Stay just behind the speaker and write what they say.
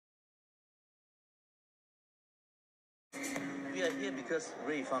We are here because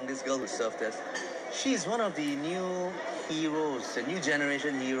Ray found this girl who served us. She's one of the new heroes, the new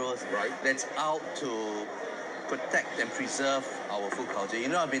generation heroes, right? That's out to protect and preserve our food culture. You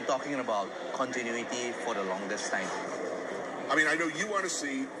know, I've been talking about continuity for the longest time. I mean, I know you want to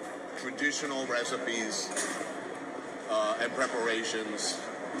see traditional recipes and preparations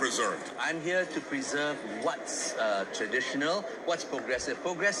preserved. I'm here to preserve what's traditional, what's progressive.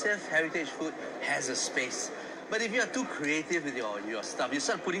 Progressive heritage food has a space. But if you're too creative with your stuff, you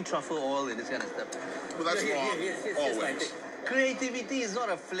start putting truffle oil and this kind of stuff. Well, that's wrong, always. Creativity is not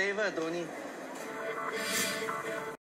a flavor, Tony.